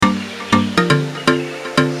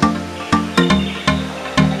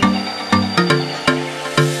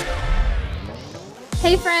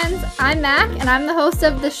Hey friends, I'm Mac and I'm the host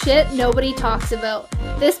of The Shit Nobody Talks About.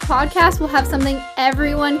 This podcast will have something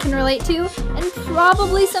everyone can relate to and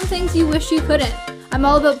probably some things you wish you couldn't. I'm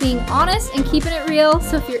all about being honest and keeping it real,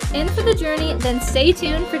 so if you're in for the journey, then stay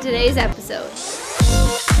tuned for today's episode.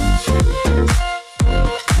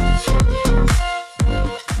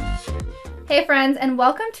 Hey friends, and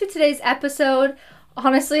welcome to today's episode.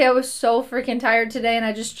 Honestly, I was so freaking tired today and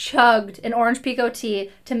I just chugged an orange pekoe tea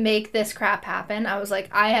to make this crap happen. I was like,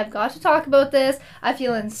 I have got to talk about this. I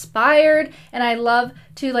feel inspired and I love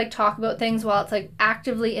to talk about things while it's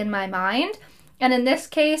actively in my mind. And in this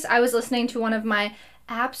case, I was listening to one of my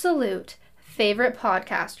absolute favorite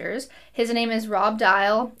podcasters. His name is Rob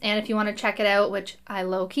Dial, and if you want to check it out, which I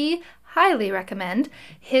low-key highly recommend,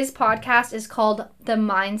 his podcast is called The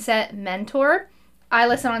Mindset Mentor. I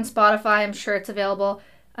listen on Spotify. I'm sure it's available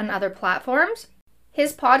on other platforms.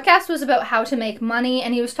 His podcast was about how to make money,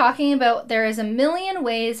 and he was talking about there is a million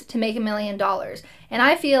ways to make $1 million. And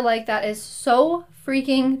I feel like that is so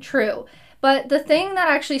freaking true. But the thing that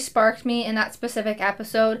actually sparked me in that specific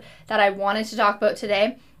episode that I wanted to talk about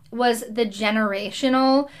today was the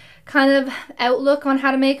generational kind of outlook on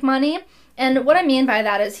how to make money. And what I mean by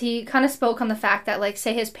that is he kind of spoke on the fact that,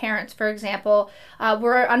 say his parents, for example,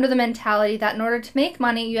 were under the mentality that in order to make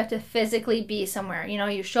money, you have to physically be somewhere. You know,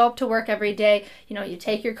 you show up to work every day, you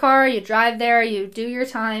take your car, you drive there, you do your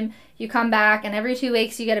time, you come back, and every 2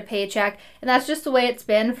 weeks you get a paycheck. And that's just the way it's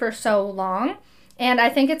been for so long. And I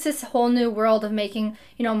think it's this whole new world of making,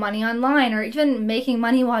 money online or even making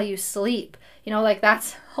money while you sleep.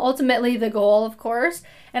 That's ultimately the goal, of course.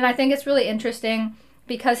 And I think it's really interesting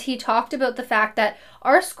because he talked about the fact that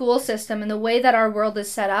our school system and the way that our world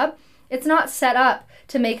is set up, it's not set up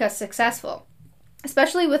to make us successful.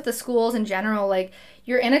 Especially with the schools in general,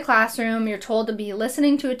 you're in a classroom, you're told to be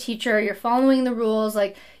listening to a teacher, you're following the rules,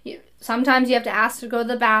 sometimes you have to ask to go to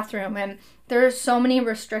the bathroom, and there's so many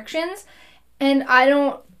restrictions. And I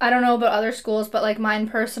don't know about other schools, but mine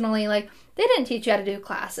personally, they didn't teach you how to do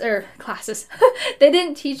classes. They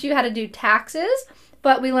didn't teach you how to do taxes,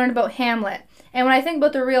 but we learned about Hamlet. And when I think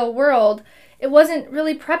about the real world, it wasn't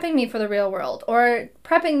really prepping me for the real world or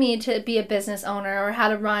prepping me to be a business owner or how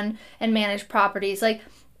to run and manage properties.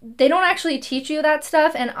 They don't actually teach you that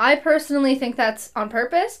stuff, and I personally think that's on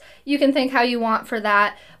purpose. You can think how you want for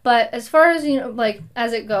that, but as far as,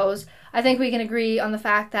 as it goes, I think we can agree on the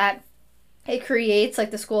fact that it creates,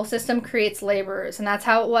 the school system creates laborers, and that's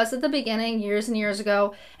how it was at the beginning, years and years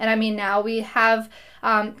ago. And I mean, now we have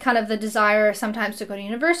kind of the desire sometimes to go to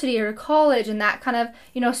university or to college, and that kind of,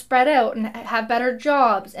 spread out and have better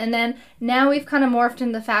jobs. And then now we've kind of morphed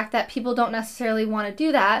into the fact that people don't necessarily want to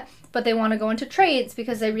do that, but they want to go into trades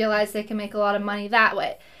because they realize they can make a lot of money that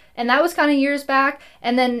way. And that was kind of years back.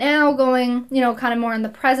 And then now going, kind of more in the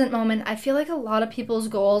present moment, I feel like a lot of people's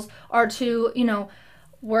goals are to,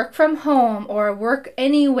 work from home or work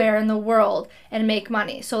anywhere in the world and make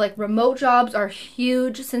money. So remote jobs are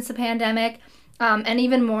huge since the pandemic, and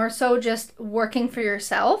even more so just working for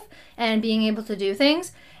yourself and being able to do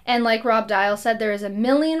things. And like Rob Dial said, there is a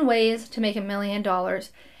million ways to make $1 million.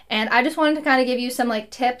 And I just wanted to kind of give you some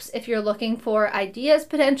tips if you're looking for ideas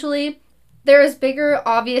potentially. There is bigger,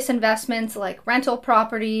 obvious investments like rental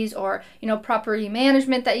properties or, property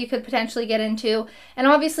management that you could potentially get into. And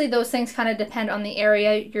obviously those things kind of depend on the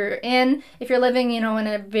area you're in. If you're living, in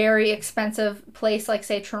a very expensive place like,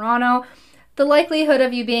 say, Toronto, the likelihood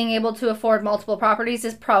of you being able to afford multiple properties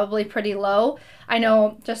is probably pretty low. I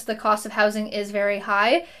know just the cost of housing is very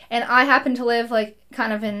high, and I happen to live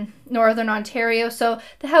kind of in Northern Ontario, so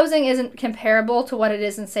the housing isn't comparable to what it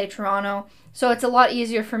is in, say, Toronto. So it's a lot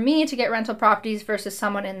easier for me to get rental properties versus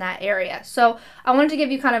someone in that area. So I wanted to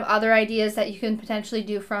give you kind of other ideas that you can potentially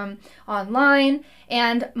do from online.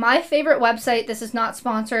 And my favorite website, this is not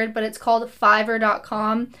sponsored, but it's called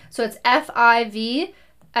Fiverr.com. So it's F-I-V,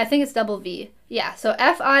 I think it's double V. Yeah, so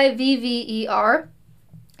Fivver.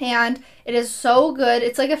 And it is so good.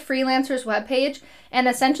 It's like a freelancer's webpage, and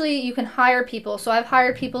essentially you can hire people. So I've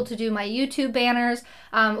hired people to do my YouTube banners,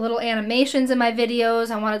 little animations in my videos.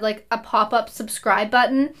 I wanted a pop-up subscribe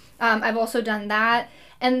button. I've also done that.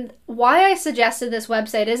 And why I suggested this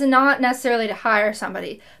website is not necessarily to hire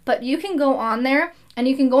somebody, but you can go on there and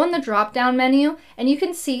you can go in the drop-down menu and you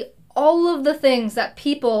can see all of the things that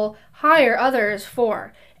people hire others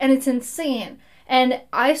for. And it's insane. And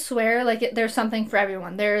I swear, there's something for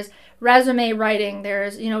everyone. There's resume writing,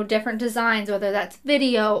 there's, different designs, whether that's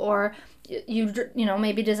video or you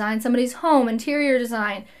maybe design somebody's home, interior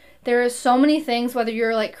design. There are so many things, whether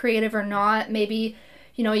you're creative or not. Maybe,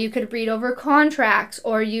 you could read over contracts,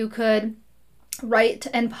 or you could write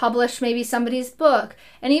and publish maybe somebody's book.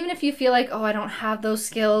 And even if you feel like, oh, I don't have those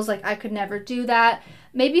skills, like I could never do that,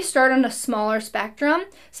 maybe start on a smaller spectrum.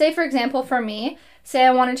 Say, for example, for me, say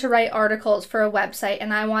I wanted to write articles for a website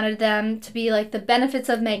and I wanted them to be like the benefits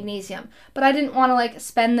of magnesium, but I didn't want to like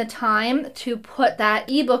spend the time to put that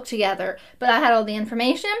ebook together, but I had all the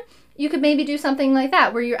information. You could maybe do something like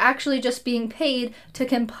that where you're actually just being paid to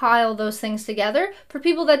compile those things together for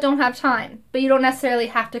people that don't have time, but you don't necessarily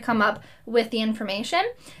have to come up with the information.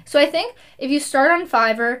 So I think if you start on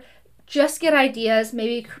Fiverr, just get ideas,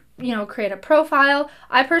 maybe, create a profile.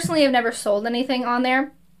 I personally have never sold anything on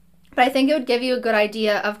there, but I think it would give you a good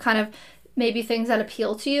idea of kind of maybe things that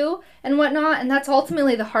appeal to you and whatnot. And that's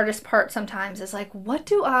ultimately the hardest part sometimes, is like, what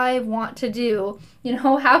do I want to do?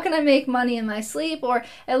 How can I make money in my sleep, or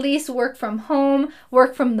at least work from home,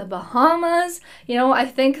 work from the Bahamas? I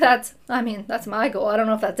think that's my goal. I don't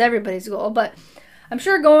know if that's everybody's goal, but I'm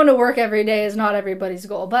sure going to work every day is not everybody's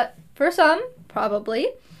goal. But for some, probably.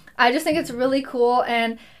 I just think it's really cool.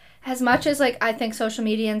 And as much as like I think social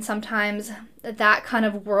media and sometimes that kind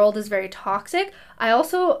of world is very toxic, I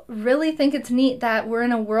also really think it's neat that we're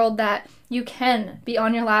in a world that you can be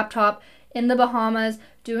on your laptop in the Bahamas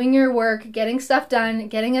doing your work, getting stuff done,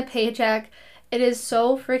 getting a paycheck. It is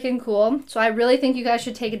so freaking cool. So I really think you guys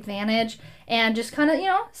should take advantage and just kind of,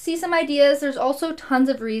 see some ideas. There's also tons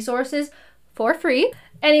of resources for free.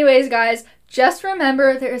 Anyways, guys, just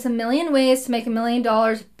remember, there's a million ways to make $1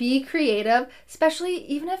 million. Be creative, especially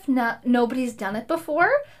even if nobody's done it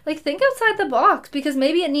before. Like, think outside the box, because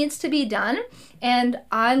maybe it needs to be done. And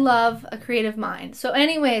I love a creative mind. So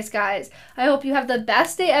anyways, guys, I hope you have the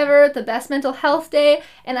best day ever, the best mental health day,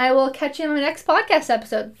 and I will catch you in my next podcast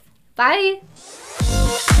episode. Bye.